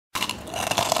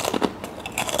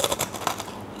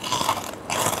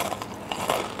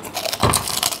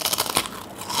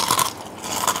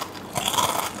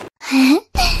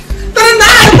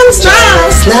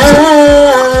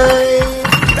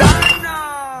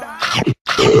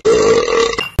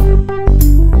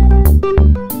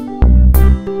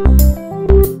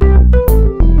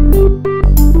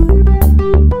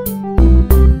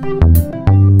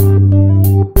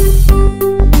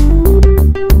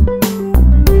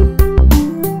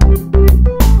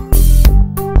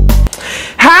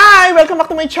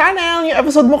channel! Yung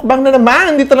episode mukbang na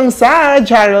naman dito lang sa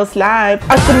Jharel's Life.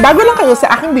 At kung bago lang kayo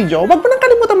sa aking video, huwag mo nang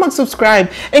kalimutan mag-subscribe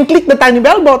and click the tiny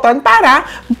bell button para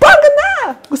bago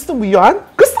na! Gusto mo yan?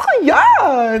 Gusto ko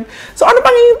yan! So ano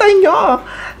pang hihintay nyo?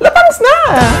 Lapangz na!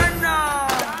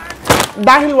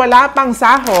 Dahil wala pang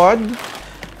sahod,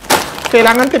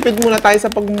 kailangan tipid muna tayo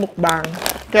sa pagmumukbang.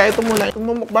 Kaya ito muna, itong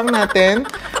mumukbang natin,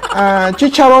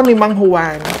 chicharon ni Mang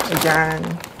Juan. Ayan.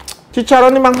 Chicharon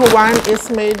ni Mang Juan is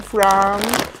made from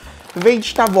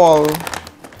vegetable.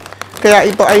 Kaya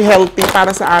ito ay healthy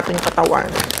para sa ating katawan.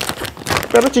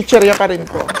 Pero chichirya pa rin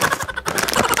to.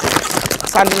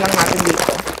 Salin lang natin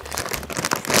dito.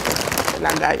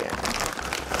 Lagayan.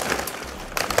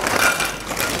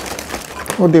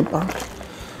 O, diba?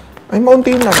 Ay,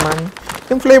 maunti naman.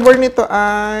 Yung flavor nito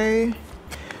ay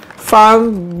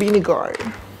Vinegar.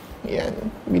 Ayan.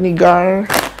 Vinegar.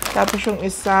 Tapos yung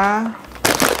isa,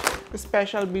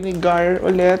 special vinegar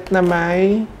ulit na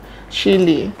may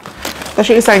chili.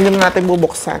 Tapos yung isa, hindi na natin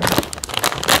bubuksan.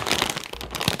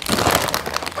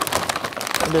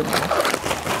 Diba?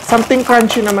 Something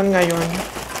crunchy naman ngayon.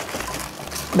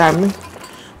 Dami.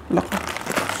 Lako.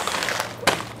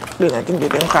 Hindi natin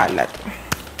dito yung kalat.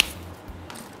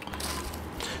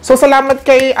 So, salamat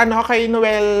kay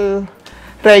Noel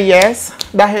Reyes.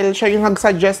 Dahil siya yung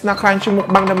nag-suggest na crunchy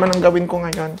mukbang naman ang gawin ko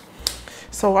ngayon.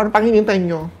 So, ano pang hinintay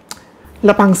nyo?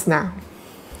 Lapangz na.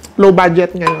 Low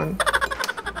budget ngayon.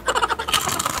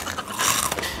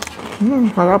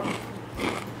 Harap.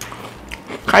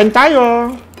 Kain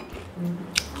tayo.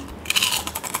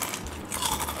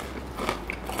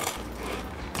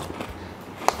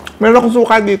 Meron akong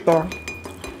suka dito.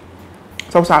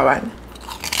 Sausawan.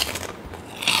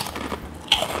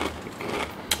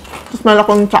 Tapos meron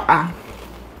akong tsaka.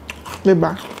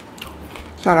 Diba?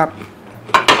 Sarap.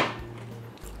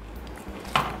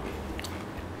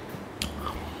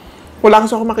 Wala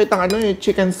kasi ako makita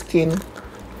chicken skin.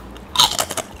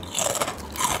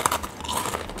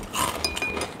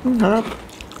 Harap.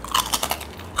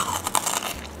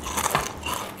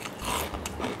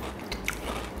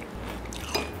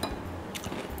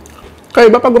 Kaya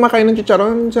iba pag gumakain ng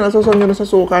chicharon, sinasasaw nyo na sa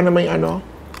suka na may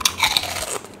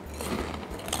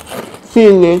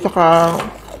sili, tsaka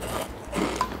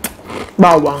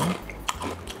bawang,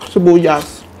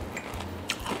 sibuyas.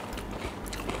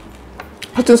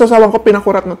 At yung sasawan ko,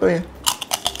 pinakurat na to eh.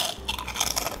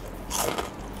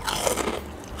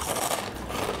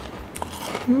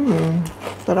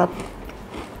 Sarap.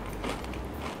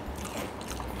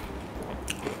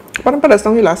 Parang pares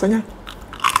lang yung lasa niya.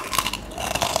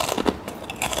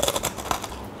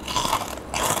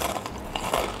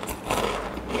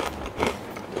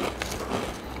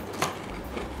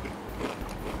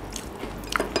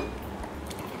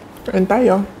 Kain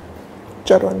tayo.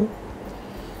 Chicharon.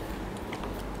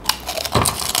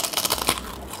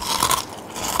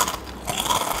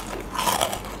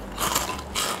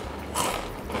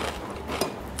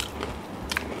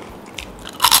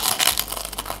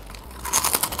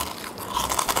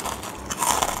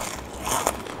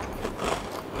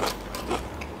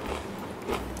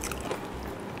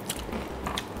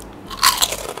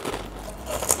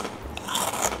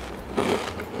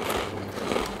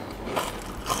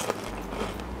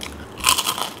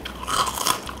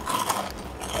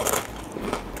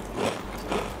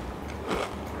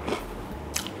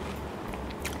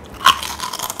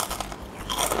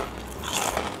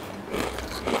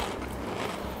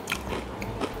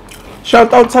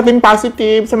 Shoutout sa Team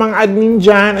Positive, sa mga admin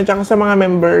dyan, at saka sa mga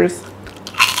members.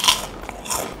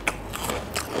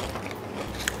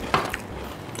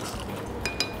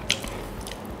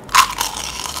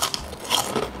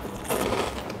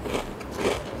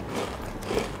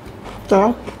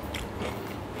 Ito.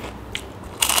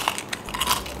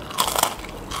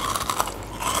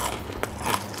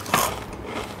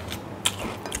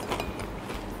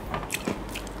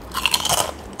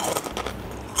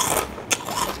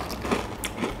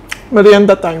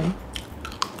 Meryenda time.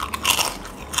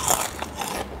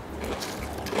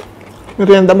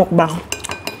 Meryenda mukbang.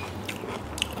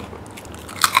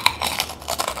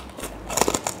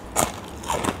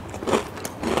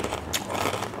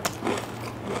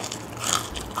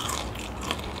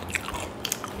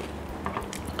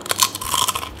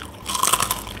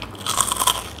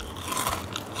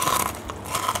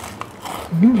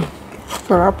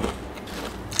 Sarap.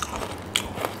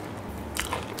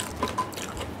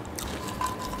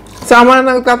 Sa mga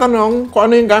nagtatanong kung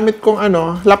ano yung gamit kong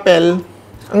lapel.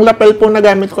 Ang lapel po na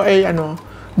gamit ko ay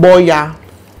boya.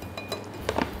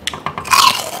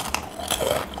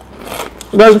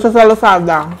 Galing sa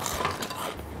Lazada.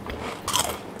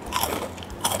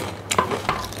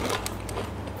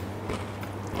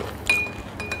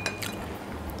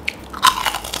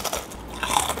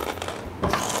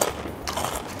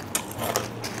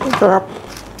 Sarap.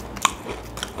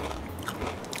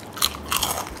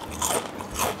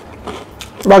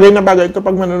 Bagay na bagay ito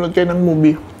pag manonood kayo ng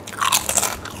movie.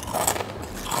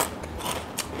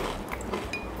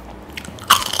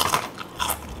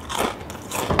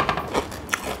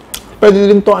 Pwede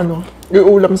din to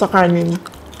iulam sa kanin.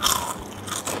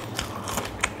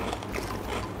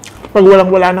 Pag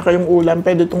walang-wala na kayong ulam,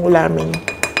 pwede itong ulamin.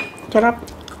 Sarap.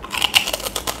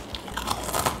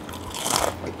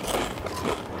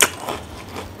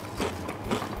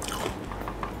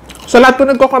 Sa lahat po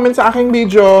nagko-comment sa aking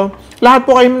video, lahat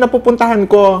po kayo napupuntahan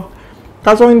ko.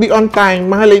 Kaso hindi on time.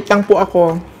 Mga late lang po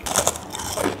ako.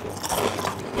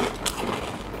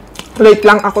 Late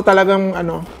lang ako talagang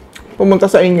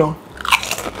pumunta sa inyo.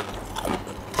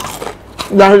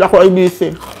 Dahil ako ay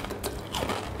busy.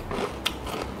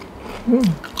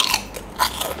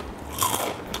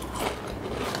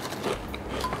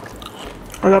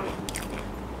 Harap.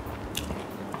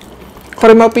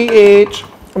 Korema PH.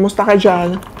 Kamusta ka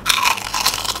dyan?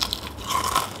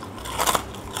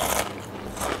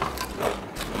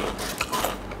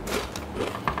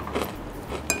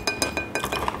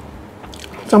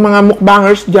 Sa mga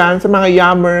mukbangers dyan, sa mga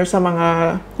yummers, sa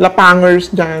mga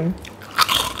lapangers dyan.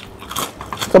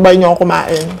 Sabay nyo ako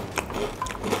kumain.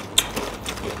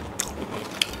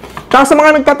 Tsaka sa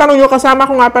mga nagtatanong yung kasama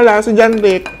ko nga pala, si John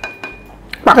Rick.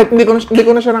 Bakit hindi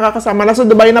ko na siya nakakasama? Nasa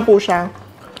Dubai na po siya.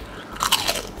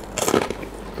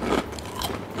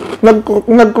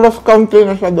 Nag-cross country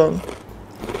na siya doon.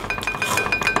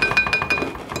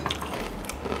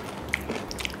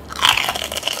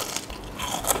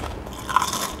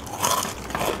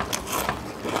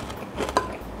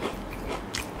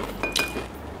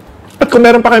 At kung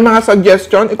meron pa kayong mga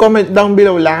suggestion, i-comment down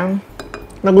below lang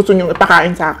na gusto nyo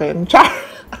ipakain sa akin. Char!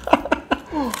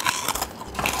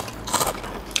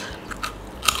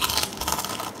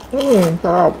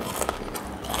 Sarap.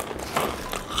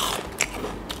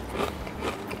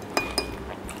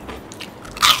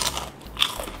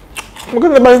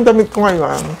 Maganda ba yung damit ko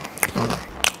ngayon?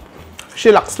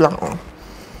 Chillax lang, oh.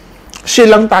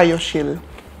 Chill lang tayo, chill.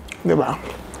 Diba?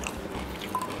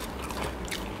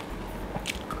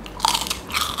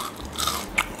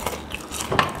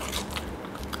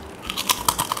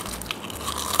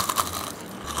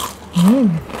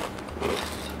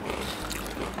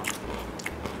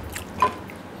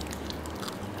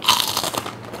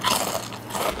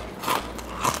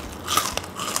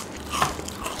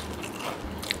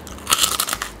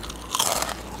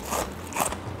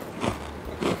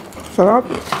 Sarap.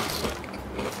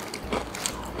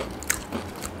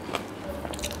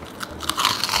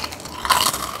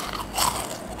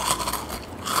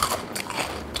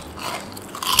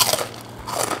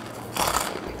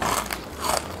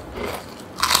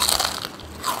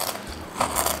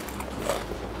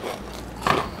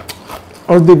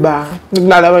 O diba,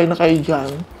 naglalaway na kayo dyan.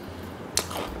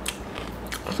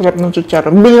 Sarap ng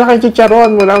chicharon. Bili na kayo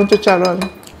chicharon, wala akong chicharon.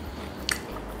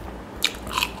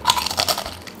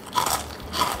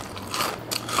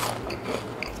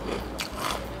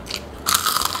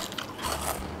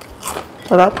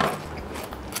 Sarap.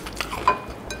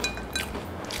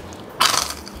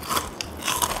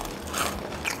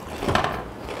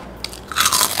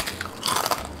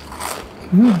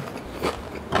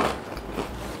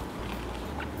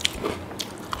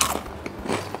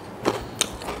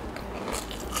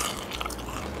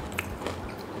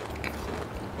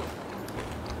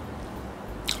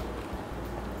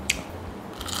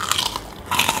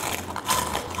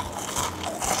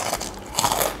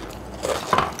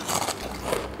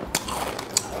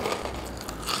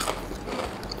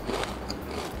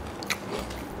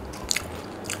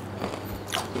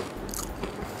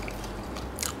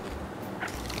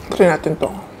 Try natin to.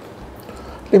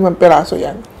 5 piraso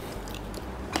yan.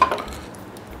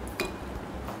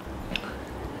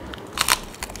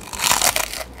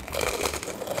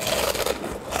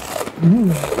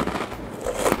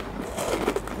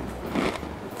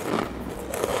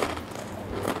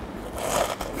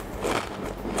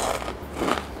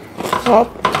 Hop.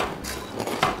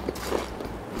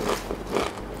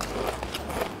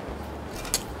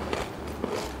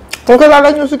 Kung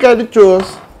kilala nyo si Kelly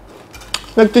Chus,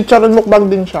 nag-Chicharon Mukbang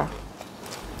din siya.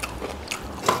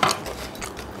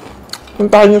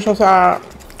 Puntahan nyo siya sa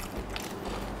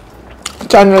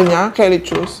channel niya, Kelly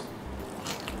Chus.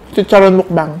 Chicharon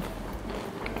Mukbang.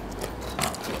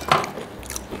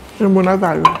 Inom muna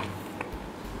tayo.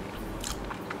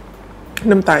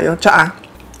 Inom tayo. Tsaa.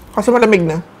 Kasi malamig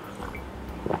na.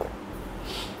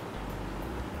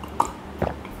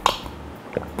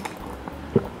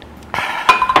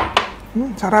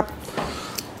 Sarap.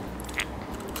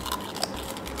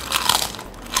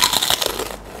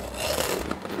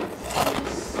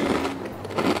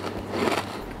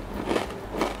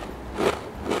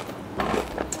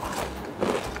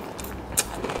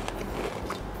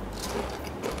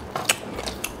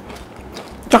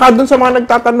 Tsaka dun sa mga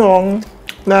nagtatanong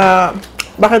na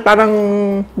bakit parang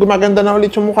gumaganda na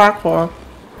ulit yung mukha ko,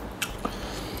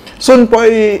 soon po,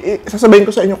 sasabihin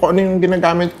ko sa inyo kung ano yung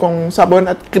ginagamit kong sabon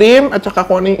at cream at saka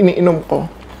kung ano yung iniinom ko.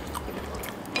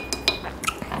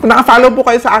 Kung naka-follow po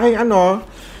kayo sa aking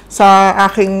sa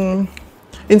aking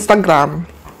Instagram,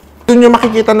 doon nyo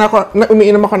makikita na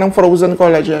umiinom ako ng frozen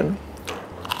collagen.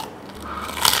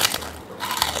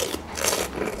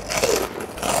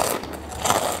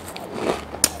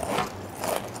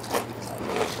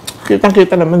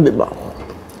 Kitang-kita naman, di ba?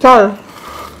 Char!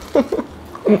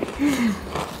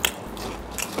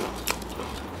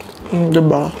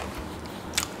 Diba?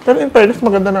 Pero in fairness,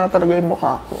 maganda na talaga yung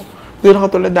mukha ko. Hindi na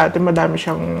katulad dati, madami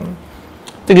siyang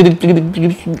tigidig.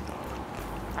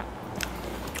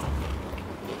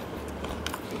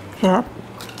 Sarap.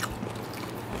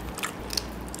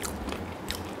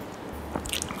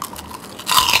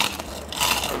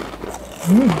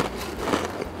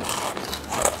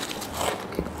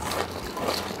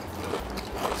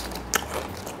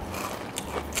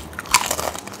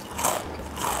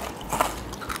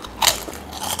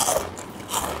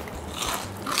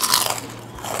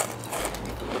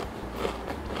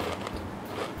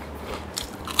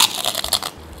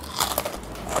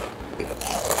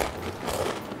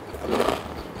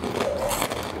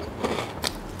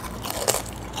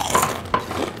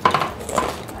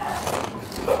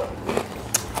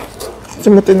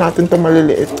 Simutin natin itong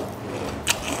maliliit.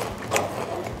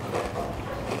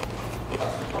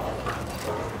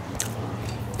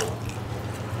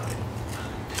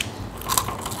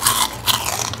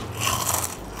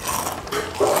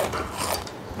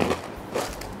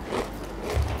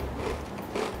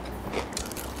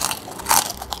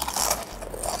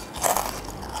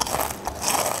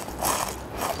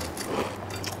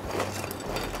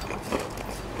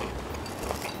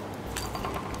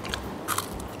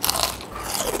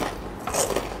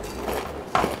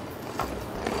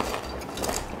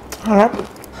 Harap.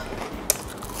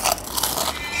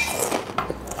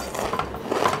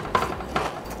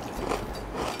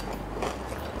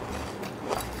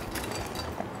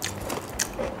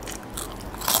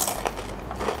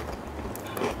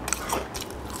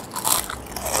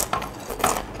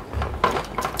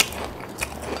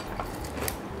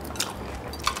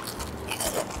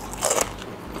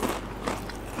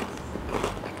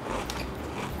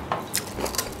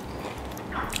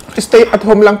 Stay at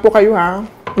home lang po kayo, ha.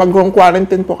 Mag-home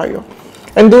quarantine po kayo.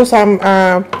 And do some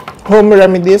home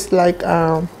remedies like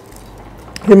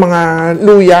yung mga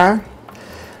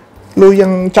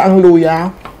tsaang luya.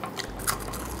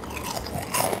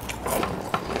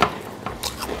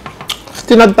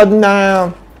 Tinadtad na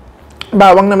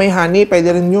bawang na may honey,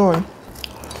 pwede rin yun.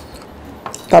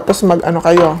 Tapos mag-sauna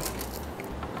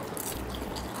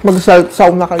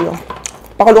kayo.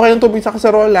 Pakulo kayo ng tubig sa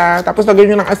kaserola, tapos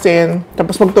lagyan nyo ng asin,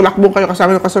 tapos magtulakbo kayo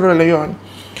kasama yung kaserola yon.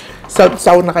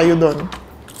 Sauna kayo doon.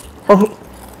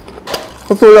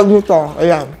 Tutulog nito,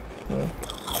 ayan.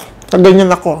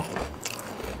 Ganyan ako.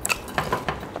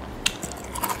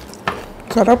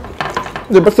 Sarap.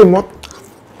 Di ba simot?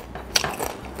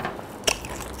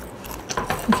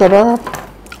 Sarap.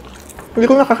 Hindi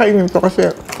ko nakakainin to kasi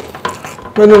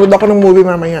nanonood ako ng movie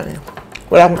mamaya eh.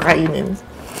 Wala akong kakainin.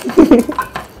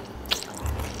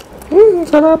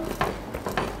 Sarap.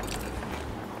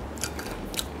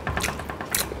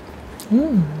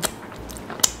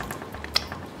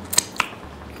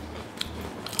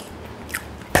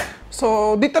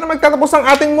 So, dito na magtatapos ang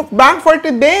ating mukbang for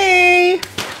today.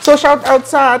 So, shout out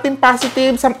sa Team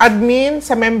Positive, sa admin,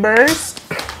 sa members,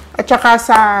 at saka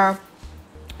sa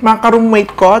mga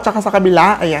ka-roommate ko, at saka sa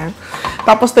kabila. Ayan.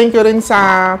 Tapos, thank you rin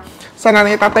sa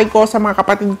nanay tatay ko, sa mga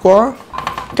kapatid ko,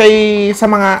 sa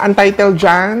mga untitled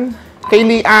dyan, kay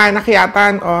Lian,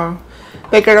 Nakiyatan,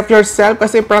 take care of yourself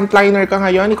kasi frontliner ka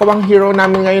ngayon. Ikaw ang hero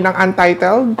namin ngayon ng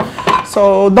untitled.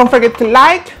 So, don't forget to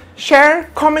like,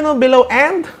 share, comment below,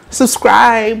 and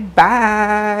subscribe.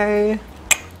 Bye!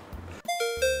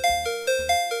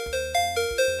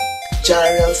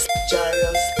 Jharel's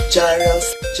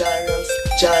life.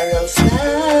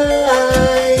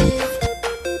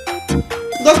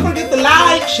 Don't forget to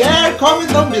like, share,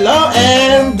 comment down below,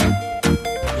 and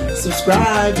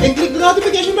subscribe. And click the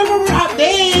notification bell for more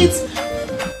updates.